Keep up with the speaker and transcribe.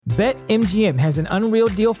BetMGM has an unreal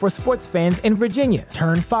deal for sports fans in Virginia.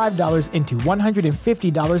 Turn $5 into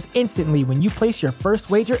 $150 instantly when you place your first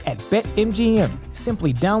wager at BetMGM.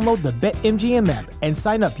 Simply download the BetMGM app and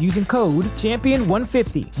sign up using code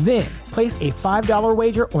Champion150. Then, place a $5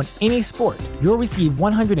 wager on any sport. You'll receive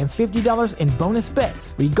 $150 in bonus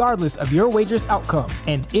bets, regardless of your wager's outcome.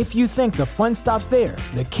 And if you think the fun stops there,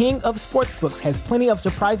 the King of Sportsbooks has plenty of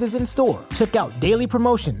surprises in store. Check out daily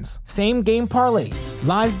promotions, same-game parlays,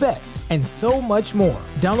 live bets, and so much more.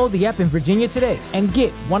 Download the app in Virginia today and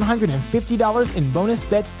get $150 in bonus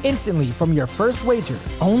bets instantly from your first wager.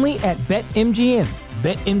 Only at BetMGM.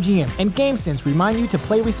 BetMGM and GameSense remind you to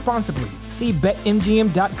play responsibly. See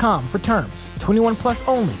BetMGM.com for terms. 21 plus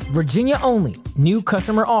only. Virginia only. New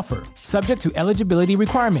customer offer. Subject to eligibility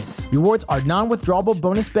requirements. Rewards are non-withdrawable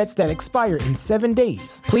bonus bets that expire in 7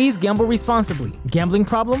 days. Please gamble responsibly. Gambling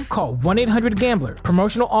problem? Call 1-800-GAMBLER.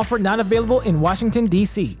 Promotional offer not available in Washington,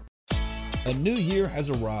 D.C. A new year has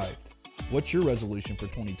arrived. What's your resolution for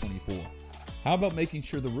 2024? How about making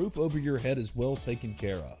sure the roof over your head is well taken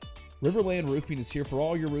care of? Riverland Roofing is here for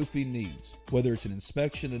all your roofing needs. Whether it's an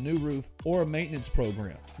inspection, a new roof, or a maintenance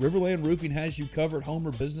program, Riverland Roofing has you covered, home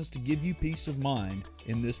or business, to give you peace of mind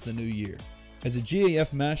in the new year. As a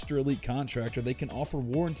GAF Master Elite contractor, they can offer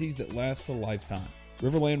warranties that last a lifetime.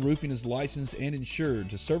 Riverland Roofing is licensed and insured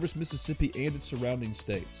to service Mississippi and its surrounding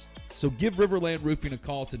states. So give Riverland Roofing a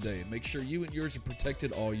call today and make sure you and yours are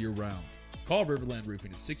protected all year round. Call Riverland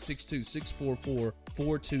Roofing at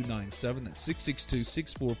 662-644-4297. That's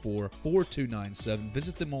 662-644-4297.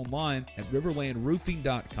 Visit them online at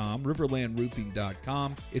riverlandroofing.com,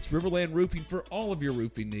 riverlandroofing.com. It's Riverland Roofing for all of your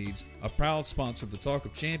roofing needs, a proud sponsor of the Talk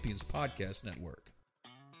of Champions podcast network.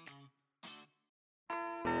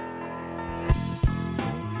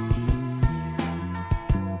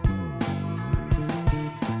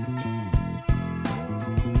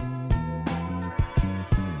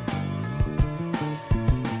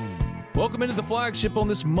 Welcome into the Flagship on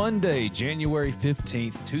this Monday, January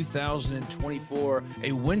 15th, 2024,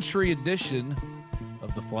 a wintry edition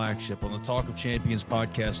of the Flagship on the Talk of Champions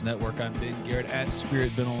podcast network. I'm Ben Garrett at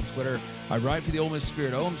Spirit Ben on Twitter. I write for the Ole Miss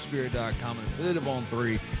Spirit, omspirit.com, and affiliate of On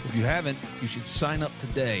 3. If you haven't, you should sign up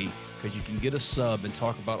today because you can get a sub and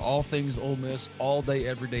talk about all things Ole Miss all day,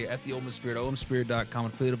 every day at the Ole Miss Spirit, omspirit.com,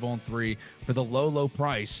 and affiliate of On 3 for the low, low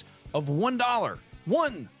price of $1.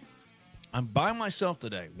 One. I'm by myself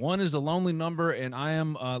today. One is a lonely number, and I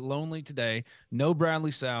am lonely today. No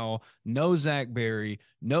Bradley Sowell, no Zach Berry,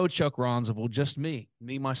 no Chuck Ronzaville, just me,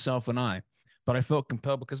 myself, and I. But I felt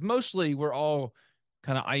compelled because mostly we're all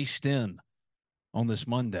kind of iced in on this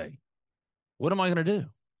Monday. What am I going to do?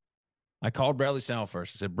 I called Bradley Sowell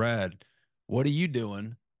first. I said, Brad, what are you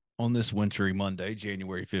doing on this wintry Monday,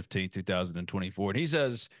 January 15th, 2024? And he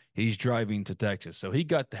says he's driving to Texas. So he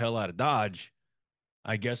got the hell out of Dodge,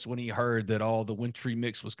 I guess, when he heard that all the wintry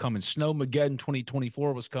mix was coming. Snowmageddon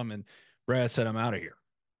 2024 was coming. Brad said, I'm out of here.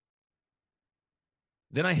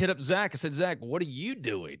 Then I hit up Zach. I said, Zach, what are you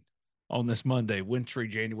doing on this Monday, wintry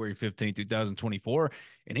January 15th, 2024?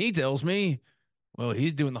 And he tells me, well,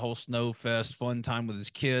 he's doing the whole Snow Fest fun time with his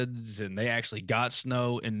kids, and they actually got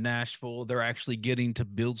snow in Nashville. They're actually getting to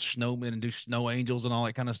build snowmen and do snow angels and all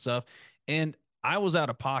that kind of stuff. And I was out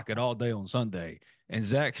of pocket all day on Sunday, and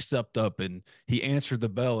Zach stepped up and he answered the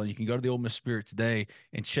bell. And you can go to the Ole Miss Spirit today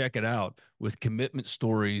and check it out with commitment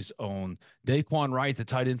stories on Daquan Wright, the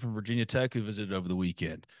tight end from Virginia Tech, who visited over the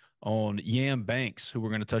weekend, on Yam Banks, who we're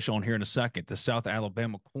going to touch on here in a second, the South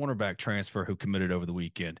Alabama cornerback transfer who committed over the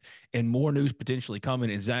weekend, and more news potentially coming.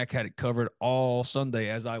 And Zach had it covered all Sunday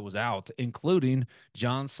as I was out, including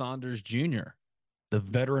John Saunders Jr., the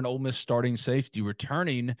veteran Ole Miss starting safety,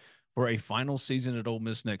 returning for a final season at Ole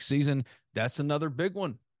Miss next season. That's another big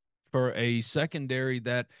one for a secondary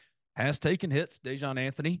that has taken hits. Dejon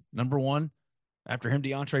Anthony, number one. After him,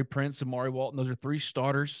 DeAndre Prince and Mari Walton. Those are three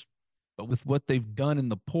starters. But with what they've done in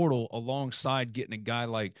the portal, alongside getting a guy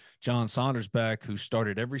like John Saunders back, who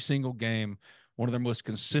started every single game, one of their most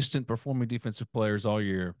consistent performing defensive players all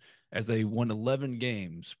year, as they won 11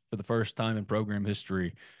 games for the first time in program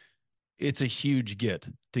history, it's a huge get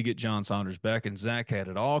to get John Saunders back, and Zach had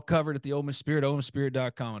it all covered at the Ole Miss Spirit,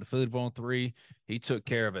 omspirit.com, and affiliate of On 3. He took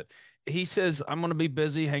care of it. He says, I'm going to be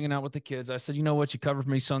busy hanging out with the kids. I said, you know what? You covered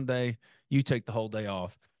for me Sunday. You take the whole day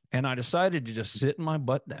off. And I decided to just sit my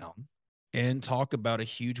butt down and talk about a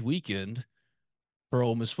huge weekend for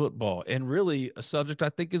Ole Miss football, and really a subject I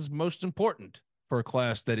think is most important for a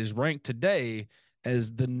class that is ranked today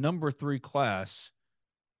as the number 3 class,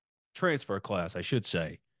 transfer class, I should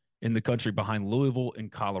say, in the country behind Louisville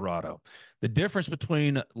and Colorado. The difference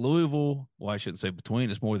between Louisville, well, I shouldn't say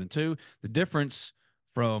between, it's more than 2. The difference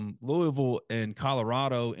from Louisville and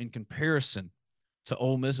Colorado in comparison to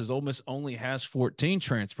Ole Miss is Ole Miss only has 14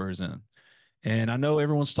 transfers in. And I know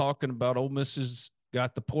everyone's talking about Ole Miss has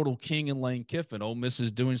got the portal king in Lane Kiffin. Ole Miss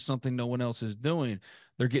is doing something no one else is doing.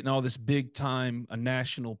 They're getting all this big time, a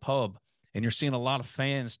national pub. And you're seeing a lot of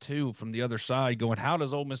fans too from the other side going, how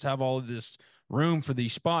does Ole Miss have all of this room for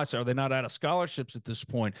these spots? Are they not out of scholarships at this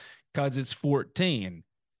point? Because it's 14.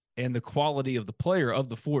 And the quality of the player of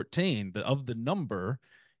the 14, of the number,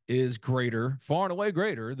 is greater, far and away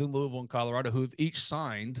greater than Louisville and Colorado, who have each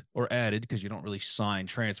signed or added, because you don't really sign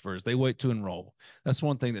transfers. They wait to enroll. That's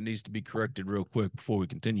one thing that needs to be corrected real quick before we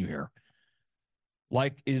continue here.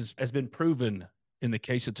 Like has been proven in the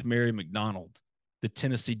case of Tamari McDonald, the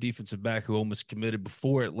Tennessee defensive back who almost committed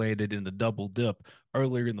before it landed in the double dip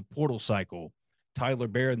earlier in the portal cycle. Tyler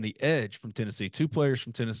Barron, the edge from Tennessee, 2 players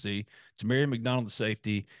from Tennessee, Tamari McDonald, the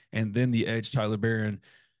safety, and then the edge, Tyler Barron.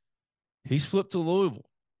 He's flipped to Louisville.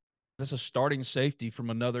 That's a starting safety from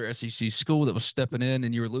another SEC school that was stepping in,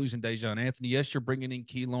 and you were losing Dejon Anthony. Yes, you're bringing in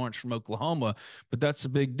Key Lawrence from Oklahoma, but that's a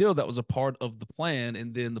big deal. That was a part of the plan,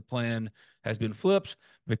 and then the plan has been flipped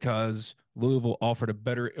because Louisville offered a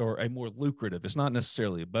better or a more lucrative, it's not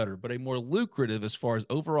necessarily a better, but a more lucrative as far as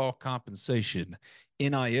overall compensation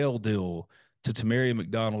NIL deal to Tamari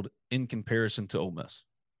McDonald in comparison to Ole Miss.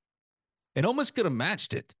 And Ole Miss could have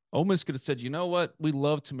matched it. Ole Miss could have said, you know what? We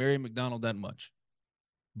love Tamari McDonald that much.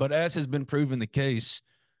 But as has been proven the case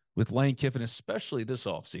with Lane Kiffin, especially this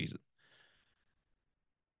offseason,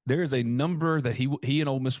 there is a number that he and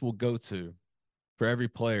Ole Miss will go to for every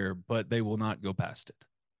player, but they will not go past it.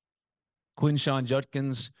 Quinshon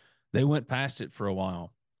Judkins, they went past it for a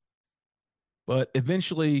while. But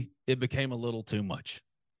eventually it became a little too much.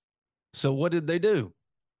 So what did they do?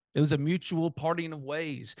 It was a mutual parting of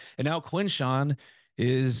ways. And now Quinshon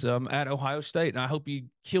is at Ohio State, and I hope he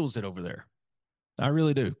kills it over there. I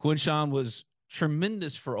really do. Quinshon was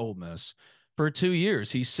tremendous for Ole Miss. For 2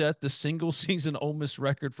 years, he set the single-season Ole Miss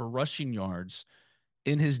record for rushing yards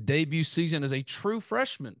in his debut season as a true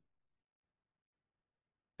freshman.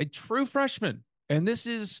 A true freshman. And this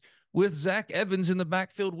is with Zach Evans in the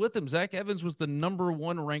backfield with him. Zach Evans was the number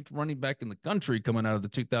 1 ranked running back in the country coming out of the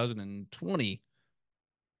 2020,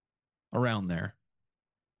 around there,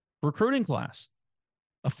 recruiting class.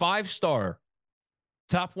 A 5-star.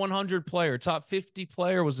 Top 100 player, top 50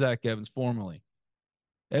 player was Zach Evans formerly.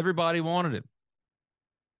 Everybody wanted him.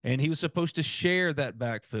 And he was supposed to share that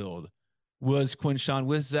backfield, was Quinshon,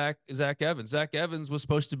 with Zach Evans. Zach Evans was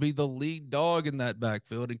supposed to be the lead dog in that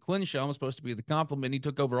backfield, and Quinshon was supposed to be the complement. He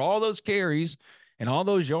took over all those carries and all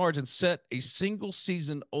those yards and set a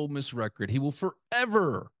single-season Ole Miss record. He will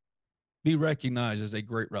forever be recognized as a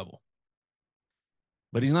great Rebel.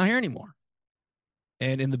 But he's not here anymore.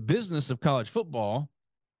 And in the business of college football,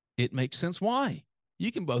 it makes sense why.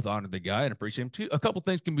 You can both honor the guy and appreciate him too. A couple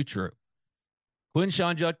things can be true.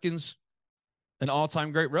 Quinshon Judkins, an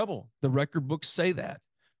all-time great Rebel. The record books say that.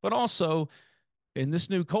 But also, in this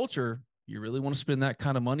new culture, you really want to spend that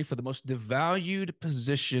kind of money for the most devalued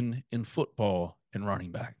position in football and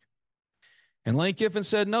running back. And Lane Kiffin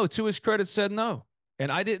said no. To his credit, said no.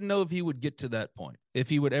 And I didn't know if he would get to that point, if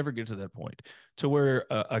he would ever get to that point, to where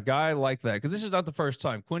a guy like that, because this is not the first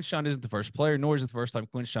time. Quinshon isn't the first player, nor is it the first time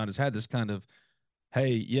Quinshon has had this kind of, hey,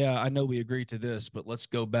 yeah, I know we agreed to this, but let's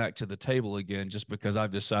go back to the table again just because I've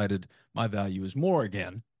decided my value is more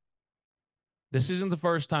again. This isn't the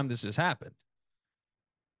first time this has happened.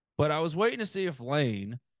 But I was waiting to see if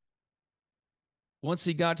Lane, once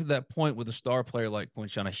he got to that point with a star player like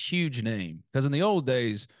Quinshon, a huge name, because in the old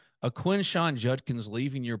days, a Quinshon Judkins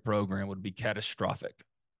leaving your program would be catastrophic.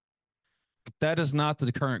 But that is not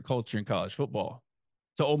the current culture in college football.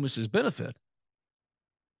 To Ole Miss's benefit,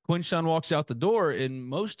 Quinshon walks out the door, and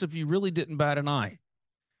most of you really didn't bat an eye.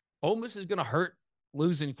 Ole Miss is going to hurt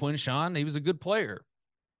losing Quinshon. He was a good player,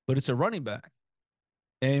 but it's a running back.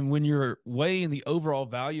 And when you're weighing the overall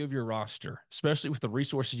value of your roster, especially with the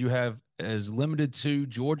resources you have as limited to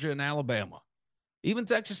Georgia and Alabama, even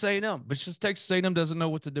Texas A&M, but just Texas A&M doesn't know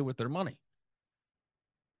what to do with their money.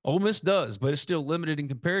 Ole Miss does, but it's still limited in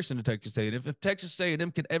comparison to Texas A&M. If Texas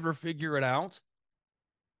A&M can ever figure it out,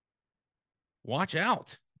 watch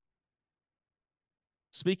out.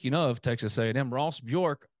 Speaking of Texas A&M, Ross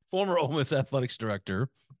Bjork, former Ole Miss athletics director,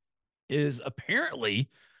 is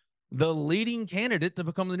apparently the leading candidate to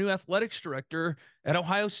become the new athletics director at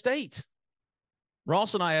Ohio State.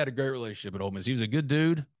 Ross and I had a great relationship at Ole Miss. He was a good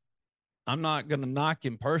dude. I'm not going to knock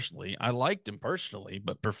him personally. I liked him personally,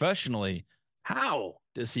 but professionally, how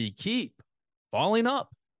does he keep falling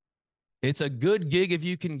up? It's a good gig if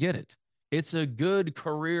you can get it. It's a good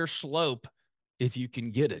career slope if you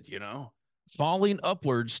can get it, you know? falling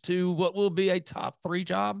upwards to what will be a top 3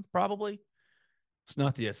 job, probably. It's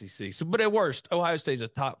not the SEC. So, but at worst, Ohio State's a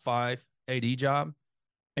top 5 AD job.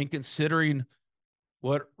 And considering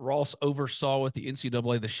what Ross oversaw with the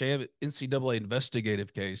NCAA, the sham NCAA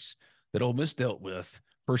investigative case that Ole Miss dealt with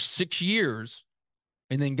for 6 years,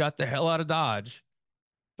 and then got the hell out of Dodge,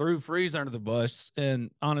 threw Freeze under the bus,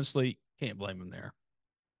 and honestly, can't blame him there.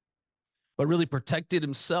 But really protected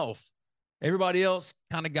himself. Everybody else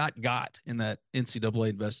kind of got in that NCAA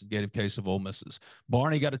investigative case of Ole Miss's.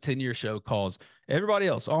 Barney got a 10-year show cause. Everybody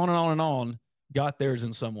else, on and on and on, got theirs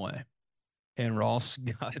in some way. And Ross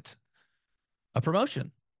got a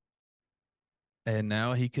promotion. And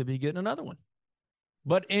now he could be getting another one.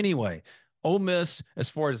 But anyway, Ole Miss, as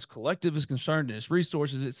far as collective is concerned and its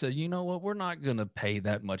resources, it said, you know what, we're not going to pay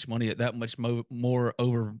that much money at that much more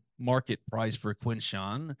over market price for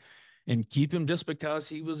Quinshawn and keep him just because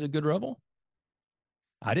he was a good Rebel.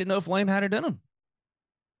 I didn't know if Lane had it in him.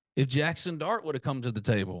 If Jackson Dart would have come to the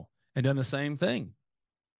table and done the same thing.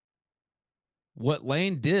 What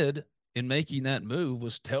Lane did in making that move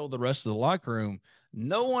was tell the rest of the locker room,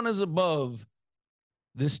 no one is above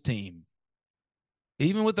this team.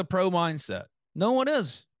 Even with the pro mindset, no one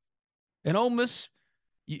is. And Ole Miss,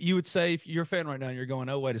 you would say, if you're a fan right now and you're going,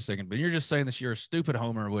 oh, wait a second, but you're just saying this, you're a stupid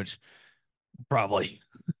homer, which probably.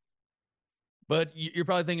 But you're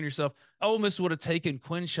probably thinking to yourself, Ole Miss would have taken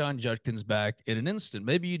Quinshawn Judkins back in an instant.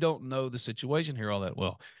 Maybe you don't know the situation here all that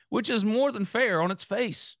well, which is more than fair on its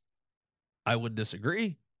face. I would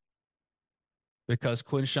disagree because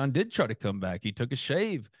Quinshawn did try to come back. He took a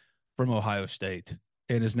shave from Ohio State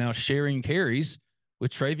and is now sharing carries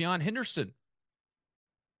with Travion Henderson,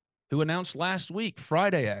 who announced last week,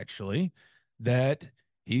 Friday actually, that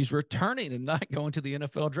he's returning and not going to the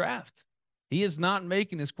NFL draft. He is not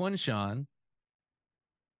making his Quinshawn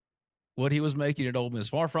what he was making at Ole Miss.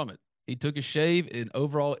 Far from it. He took a shave in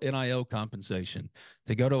overall NIL compensation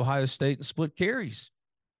to go to Ohio State and split carries.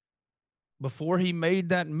 Before he made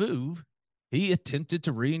that move, he attempted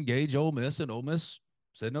to re-engage Ole Miss, and Ole Miss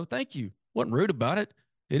said, no, thank you. Wasn't rude about it.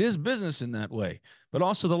 It is business in that way. But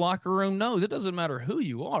also the locker room knows it doesn't matter who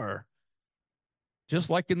you are. Just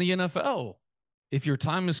like in the NFL, if your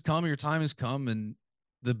time has come, and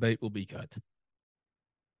the bait will be cut.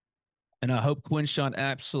 And I hope Quinshawn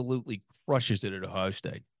absolutely crushes it at Ohio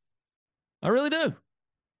State. I really do.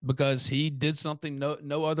 Because he did something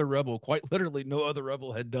no other Rebel, quite literally no other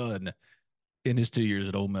Rebel had done in his 2 years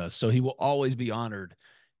at Ole Miss. So he will always be honored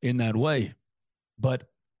in that way. But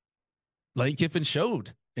Lane Kiffin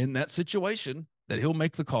showed in that situation that he'll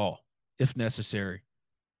make the call if necessary.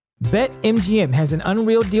 BetMGM has an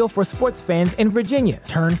unreal deal for sports fans in Virginia.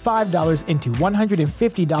 Turn $5 into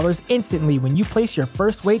 $150 instantly when you place your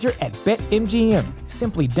first wager at BetMGM.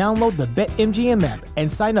 Simply download the BetMGM app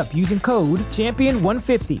and sign up using code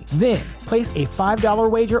Champion150. Then, place a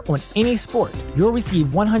 $5 wager on any sport. You'll receive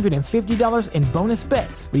 $150 in bonus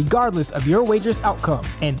bets, regardless of your wager's outcome.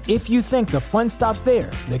 And if you think the fun stops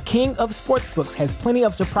there, the king of sportsbooks has plenty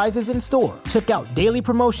of surprises in store. Check out daily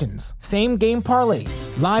promotions, same-game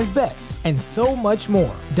parlays, live bets, and so much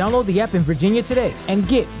more. Download the app in Virginia today and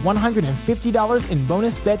get $150 in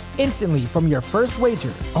bonus bets instantly from your first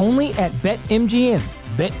wager. Only at BetMGM.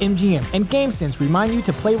 BetMGM and GameSense remind you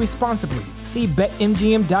to play responsibly. See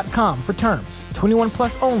BetMGM.com for terms. 21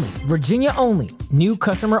 plus only. Virginia only. New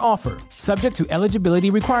customer offer. Subject to eligibility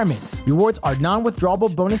requirements. Rewards are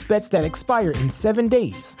non-withdrawable bonus bets that expire in 7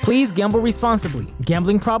 days. Please gamble responsibly.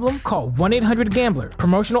 Gambling problem? Call 1-800-GAMBLER.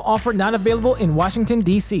 Promotional offer not available in Washington,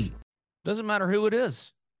 D.C. Doesn't matter who it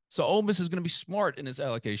is. So Ole Miss is going to be smart in its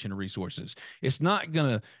allocation of resources. It's not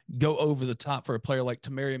going to go over the top for a player like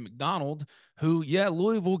Tamarion McDonald, who,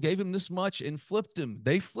 Louisville gave him this much and flipped him.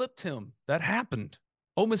 They flipped him. That happened.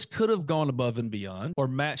 Ole Miss could have gone above and beyond or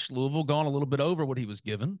matched Louisville, gone a little bit over what he was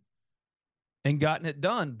given and gotten it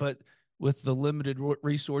done. But with the limited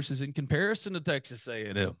resources in comparison to Texas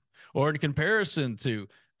A&M or in comparison to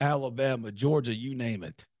Alabama, Georgia, you name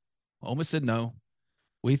it, Ole Miss said no.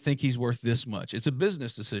 We think he's worth this much. It's a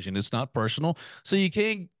business decision. It's not personal. So you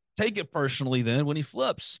can't take it personally then when he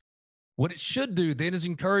flips. What it should do then is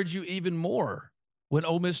encourage you even more when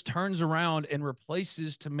Ole Miss turns around and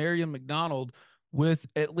replaces Tamarion McDonald with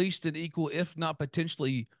at least an equal, if not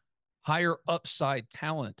potentially higher upside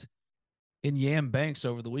talent in Yam Banks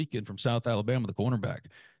over the weekend from South Alabama, the cornerback.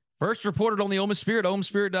 First reported on the Ole Miss Spirit,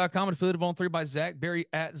 OleMissSpirit.com, and affiliated of On 3 by Zach Berry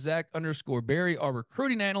at Zach_Berry, our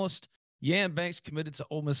recruiting analyst. Yam Banks committed to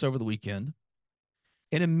Ole Miss over the weekend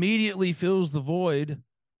and immediately fills the void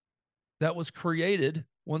that was created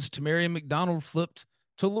once Tamarion McDonald flipped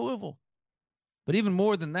to Louisville. But even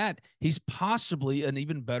more than that, he's possibly an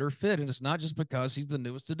even better fit. And it's not just because he's the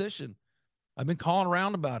newest addition. I've been calling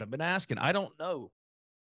around about him, been asking. I don't know.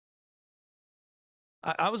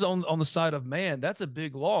 I was on the side of, man, that's a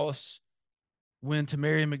big loss when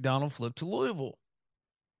Tamarion McDonald flipped to Louisville.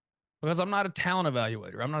 Because I'm not a talent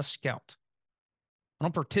evaluator. I'm not a scout. I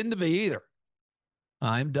don't pretend to be either.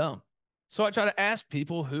 I'm dumb. So I try to ask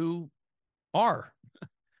people who are.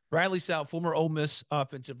 Bradley South, former Ole Miss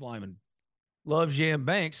offensive lineman, loves Yam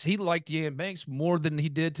Banks. He liked Yam Banks more than he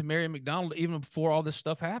did Tamarion McDonald even before all this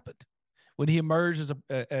stuff happened. When he emerged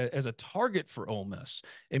as a target for Ole Miss,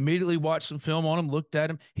 immediately watched some film on him, looked at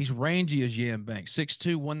him. He's rangy as Yam Banks,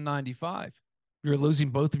 6'2", 195. You're losing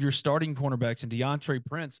both of your starting cornerbacks in DeAndre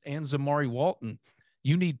Prince and Zamari Walton.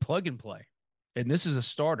 You need plug and play. And this is a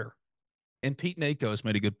starter. And Pete Nakos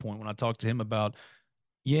made a good point when I talked to him about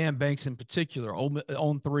Yam Banks in particular,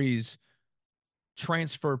 on threes,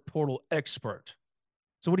 transfer portal expert.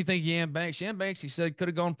 So what do you think, Yam Banks? Yam Banks, he said, could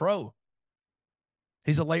have gone pro.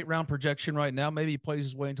 He's a late round projection right now. Maybe he plays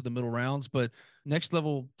his way into the middle rounds, but next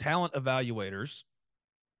level talent evaluators,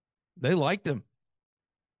 they liked him.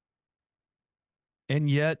 And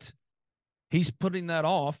yet he's putting that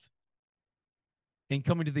off and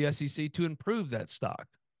coming to the SEC to improve that stock.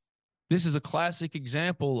 This is a classic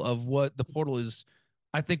example of what the portal is,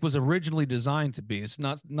 I think, was originally designed to be. It's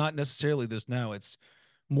not necessarily this now. It's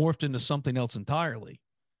morphed into something else entirely.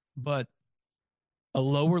 But a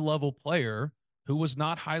lower level player who was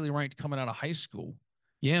not highly ranked coming out of high school,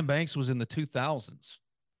 Yam Banks was in the 2000s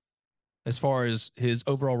as far as his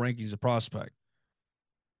overall rankings as a prospect.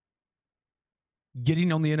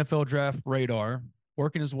 Getting on the NFL draft radar,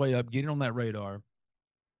 working his way up, getting on that radar,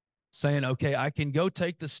 saying, okay, I can go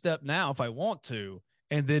take the step now if I want to,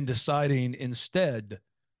 and then deciding instead,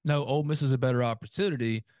 no, Ole Miss is a better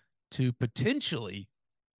opportunity to potentially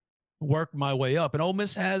work my way up. And Ole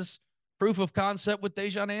Miss has proof of concept with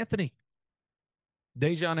Dejon Anthony.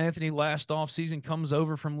 Dejon Anthony last offseason comes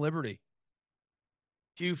over from Liberty.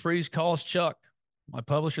 Hugh Freeze calls Chuck, my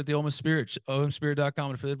publisher at the Ole Miss Spirit, omspirit.com,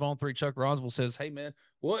 and affiliate of On 3, Chuck Roswell, says, hey, man,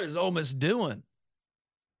 what is Ole Miss doing?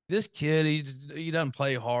 This kid, he doesn't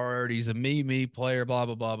play hard. He's a me player, blah,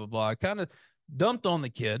 blah, blah, blah, blah. Kind of dumped on the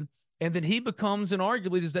kid. And then he becomes, and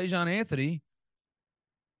arguably, does Dejon Anthony,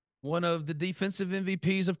 one of the defensive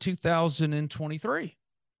MVPs of 2023.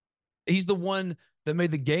 He's the one that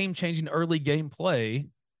made the game-changing early game play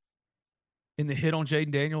in the hit on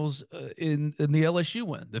Jaden Daniels in the LSU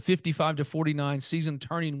win, the 55-49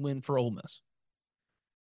 season-turning win for Ole Miss.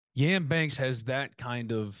 Yam Banks has that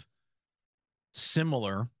kind of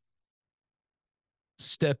similar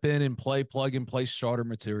step in and play, plug and play starter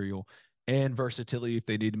material and versatility if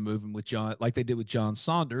they need to move him with John, like they did with John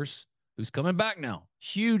Saunders, who's coming back now.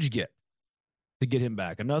 Huge get to get him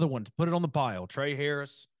back. Another one to put it on the pile. Trey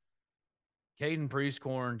Harris, Caden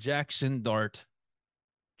Priestcorn, Jackson Dart,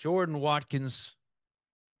 Jordan Watkins,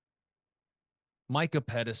 Micah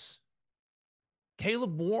Pettis,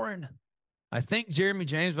 Caleb Warren. I think Jeremy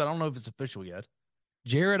James, but I don't know if it's official yet.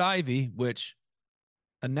 Jared Ivey, which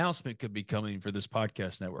announcement could be coming for this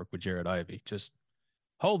podcast network with Jared Ivey. Just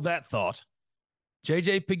hold that thought.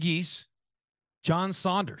 JJ Pegues, John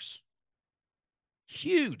Saunders.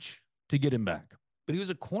 Huge to get him back. But he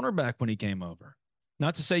was a cornerback when he came over.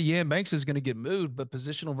 Not to say Yam Banks is going to get moved, but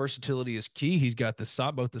positional versatility is key. He's got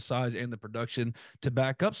both the size and the production to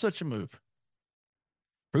back up such a move.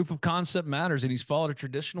 Proof of concept matters, and he's followed a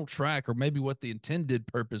traditional track, or maybe what the intended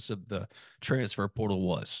purpose of the transfer portal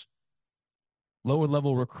was. Lower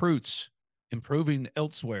level recruits improving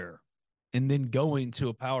elsewhere, and then going to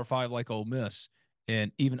a Power 5 like Ole Miss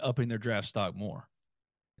and even upping their draft stock more.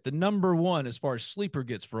 The number one as far as sleeper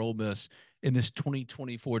gets for Ole Miss in this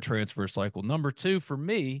 2024 transfer cycle. Number two for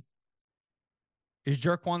me is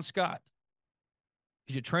Jerquan Scott.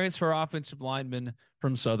 He's a transfer offensive lineman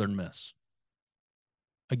from Southern Miss.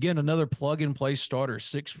 Again, another plug-and-play starter,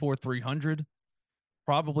 6'4", 300,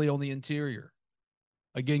 probably on the interior.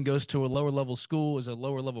 Again, goes to a lower-level school, is a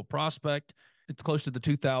lower-level prospect. It's close to the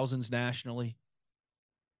 2000s nationally.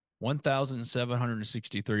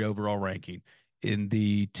 1,763 overall ranking in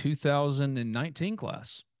the 2019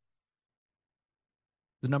 class.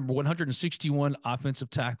 The number 161 offensive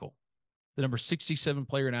tackle. The number 67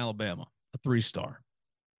 player in Alabama, a 3-star.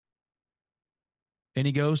 And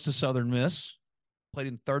he goes to Southern Miss, played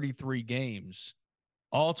in 33 games,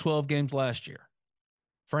 all 12 games last year.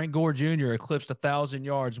 Frank Gore Jr. eclipsed 1,000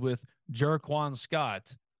 yards with Jerquan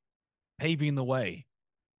Scott paving the way.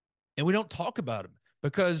 And we don't talk about him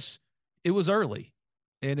because it was early.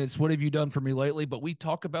 And it's, what have you done for me lately? But we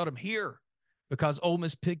talk about him here because Ole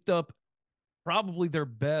Miss picked up probably their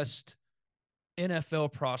best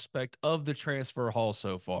NFL prospect of the transfer haul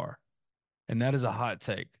so far. And that is a hot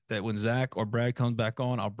take that when Zach or Brad comes back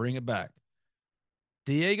on, I'll bring it back.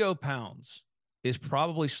 Diego Pounds is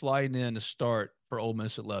probably sliding in to start for Ole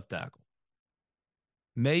Miss at left tackle.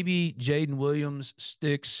 Maybe Jaden Williams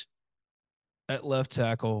sticks at left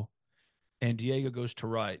tackle and Diego goes to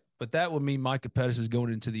right. But that would mean Micah Pettis is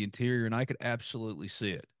going into the interior, and I could absolutely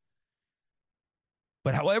see it.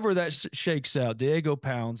 But however that shakes out, Diego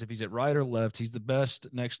Pounds, if he's at right or left, he's the best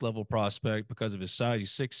next level prospect because of his size.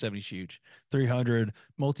 He's 6'7", he's huge, 300,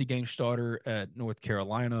 multi-game starter at North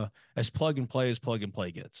Carolina, as plug and play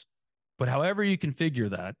gets. But however you configure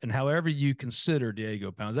that and however you consider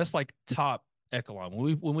Diego Pounds, that's like top echelon.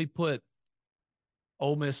 When we put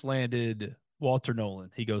Ole Miss landed Walter Nolan,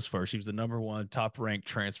 he goes first. He was the number one top ranked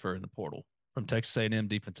transfer in the portal from Texas A&M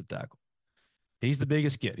defensive tackle. He's the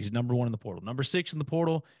biggest get. He's number one in the portal. Number 6 in the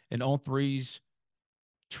portal and on threes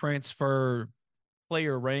transfer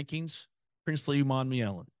player rankings. Princely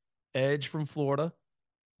Umanmielen. Edge from Florida,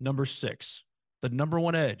 number 6. The number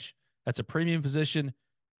 1 edge. That's a premium position.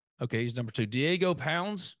 Okay, he's number 2. Diego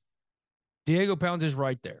Pounds. Diego Pounds is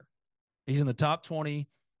right there. He's in the top 20.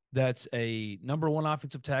 That's a number 1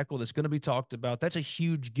 offensive tackle that's going to be talked about. That's a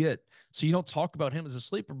huge get. So you don't talk about him as a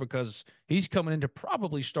sleeper because he's coming in to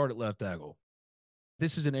probably start at left tackle.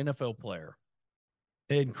 This is an NFL player.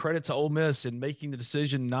 And credit to Ole Miss in making the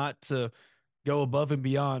decision not to go above and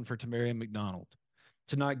beyond for Tamarion McDonald,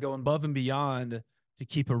 to not go above and beyond to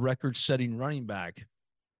keep a record-setting running back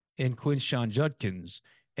in Quinshon Judkins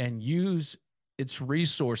and use its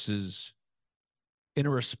resources in a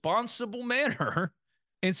responsible manner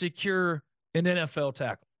and secure an NFL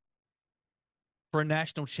tackle for a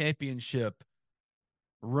national championship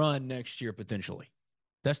run next year, potentially.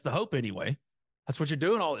 That's the hope anyway. That's what you're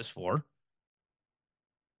doing all this for.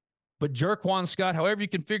 But Jerquan Scott, however you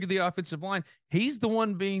configure the offensive line, he's the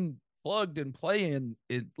one being plugged and playing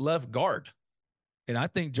at left guard. And I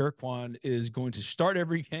think Jerquan is going to start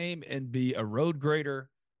every game and be a road grader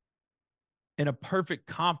and a perfect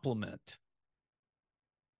complement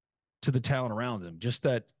to the talent around him. Just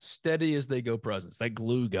that steady as they go presence, that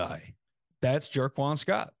glue guy. That's Jerquan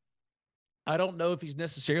Scott. I don't know if he's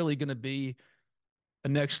necessarily going to be a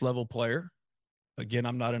next level player. Again,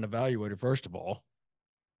 I'm not an evaluator, first of all.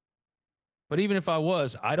 But even if I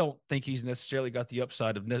was, I don't think he's necessarily got the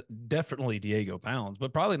upside of definitely Diego Pounds,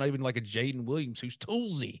 but probably not even like a Jaden Williams who's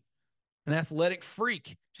toolsy, an athletic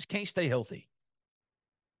freak, just can't stay healthy.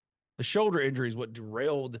 The shoulder injury is what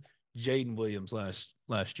derailed Jaden Williams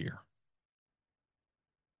last year.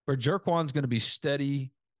 But Jerquan's going to be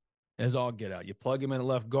steady as all get out. You plug him in at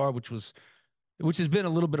left guard, which has been a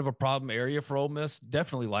little bit of a problem area for Ole Miss,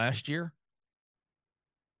 definitely last year,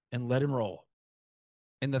 and let him roll.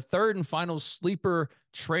 And the third and final sleeper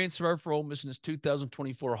transfer for Ole Miss in this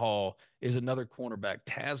 2024 haul is another cornerback,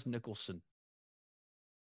 Taz Nicholson.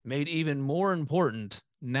 Made even more important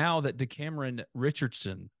now that DeCameron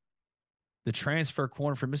Richardson, the transfer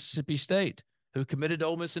corner from Mississippi State, who committed to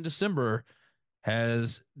Ole Miss in December,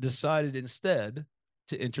 has decided instead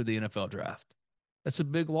to enter the NFL draft. That's a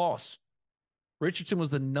big loss. Richardson was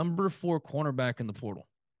the number 4 cornerback in the portal.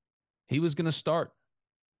 He was going to start.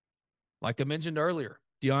 Like I mentioned earlier,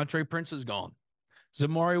 DeAndre Prince is gone.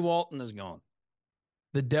 Zamari Walton is gone.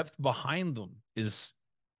 The depth behind them is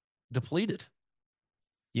depleted.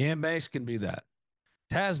 Yam Banks can be that.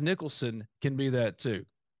 Taz Nicholson can be that too.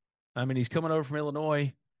 I mean, he's coming over from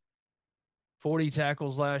Illinois, 40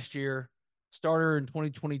 tackles last year, starter in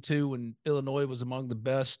 2022 when Illinois was among the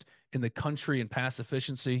best in the country in pass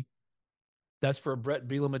efficiency. That's for a Brett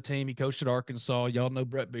Bielema team. He coached at Arkansas. Y'all know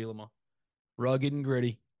Brett Bielema. Rugged and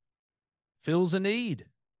gritty. Fills a need.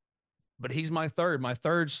 But he's my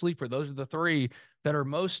third sleeper. Those are the 3 that are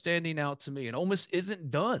most standing out to me. And Ole Miss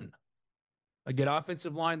isn't done. Again,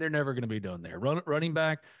 offensive line, they're never going to be done there. Running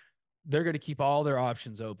back, they're going to keep all their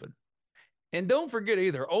options open. And don't forget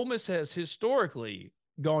either, Ole Miss has historically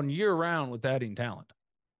gone year-round with adding talent.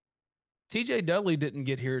 TJ Dudley didn't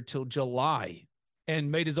get here till July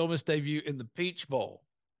and made his Ole Miss debut in the Peach Bowl.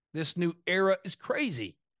 This new era is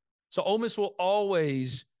crazy. So Ole Miss will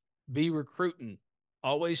always be recruiting,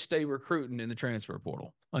 always stay recruiting in the transfer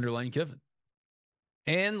portal under Lane Kiffin.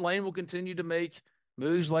 And Lane will continue to make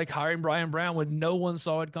moves like hiring Brian Brown when no one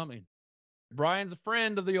saw it coming. Brian's a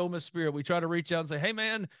friend of the Ole Miss Spirit. We try to reach out and say, hey,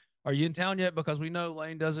 man, are you in town yet? Because we know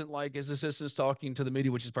Lane doesn't like his assistants talking to the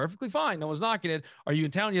media, which is perfectly fine. No one's knocking it. Are you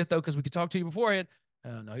in town yet, though? Because we could talk to you beforehand.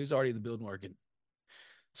 No, he's already in the building working.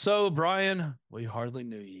 So, Brian, we hardly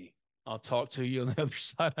knew ye. I'll talk to you on the other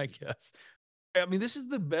side, I guess. I mean, this is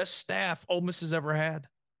the best staff Ole Miss has ever had.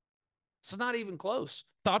 It's not even close.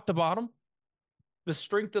 Top to bottom. the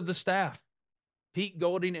strength of the staff. Pete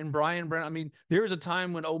Golding and Brian Brown. I mean, there was a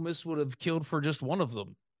time when Ole Miss would have killed for just one of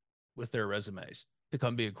them with their resumes to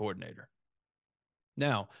come be a coordinator.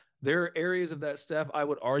 Now, there are areas of that staff I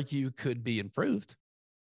would argue could be improved.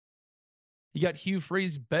 You got Hugh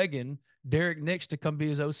Freeze begging Derek Nix to come be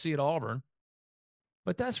his OC at Auburn.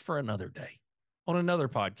 But that's for another day on another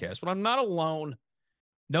podcast. But I'm not alone.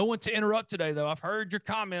 No one to interrupt today, though. I've heard your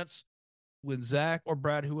comments. When Zach or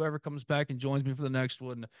Brad, whoever comes back and joins me for the next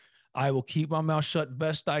one, I will keep my mouth shut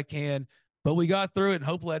best I can. But we got through it, and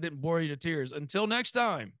hopefully I didn't bore you to tears. Until next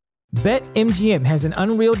time. BetMGM has an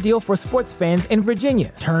unreal deal for sports fans in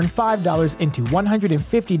Virginia. Turn $5 into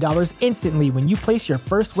 $150 instantly when you place your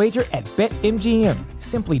first wager at BetMGM.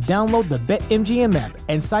 Simply download the BetMGM app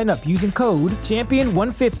and sign up using code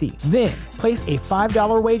Champion150. Then, place a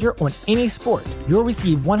 $5 wager on any sport. You'll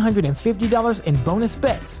receive $150 in bonus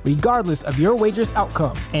bets, regardless of your wager's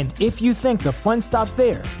outcome. And if you think the fun stops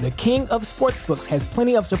there, the king of sportsbooks has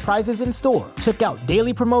plenty of surprises in store. Check out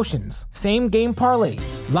daily promotions, same-game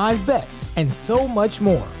parlays, live bets, and so much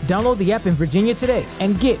more. Download the app in Virginia today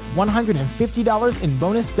and get $150 in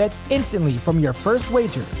bonus bets instantly from your first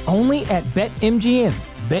wager. Only at BetMGM.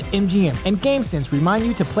 BetMGM and GameSense remind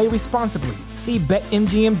you to play responsibly. See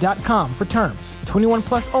BetMGM.com for terms. 21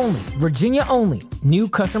 plus only. Virginia only. New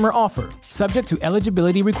customer offer. Subject to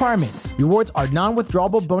eligibility requirements. Rewards are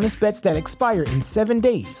non-withdrawable bonus bets that expire in 7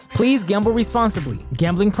 days. Please gamble responsibly.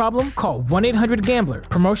 Gambling problem? Call 1-800-GAMBLER.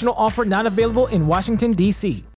 Promotional offer not available in Washington, D.C.